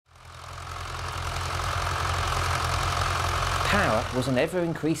Power was an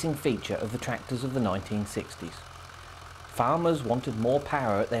ever-increasing feature of the tractors of the 1960s. Farmers wanted more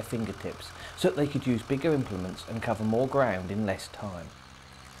power at their fingertips so that they could use bigger implements and cover more ground in less time.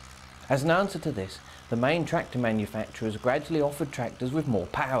 As an answer to this, the main tractor manufacturers gradually offered tractors with more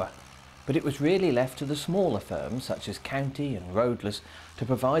power, but it was really left to the smaller firms such as County and Roadless to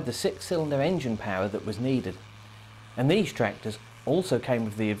provide the 6-cylinder engine power that was needed. And these tractors also came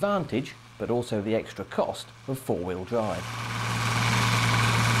with the advantage, but also the extra cost, of four-wheel drive.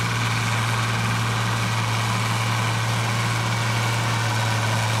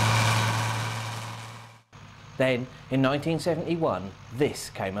 Then, in 1971,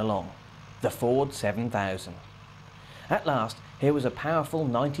 this came along, the Ford 7000. At last, here was a powerful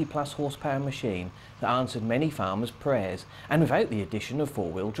 90-plus horsepower machine that answered many farmers' prayers, and without the addition of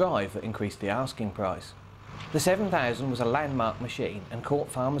four-wheel drive that increased the asking price. The 7000 was a landmark machine and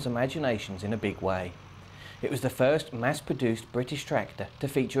caught farmers' imaginations in a big way. It was the first mass-produced British tractor to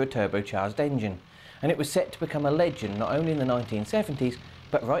feature a turbocharged engine, and it was set to become a legend not only in the 1970s,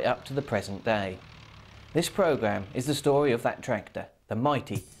 but right up to the present day. This programme is the story of that tractor, the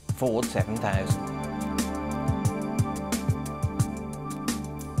mighty Ford 7000.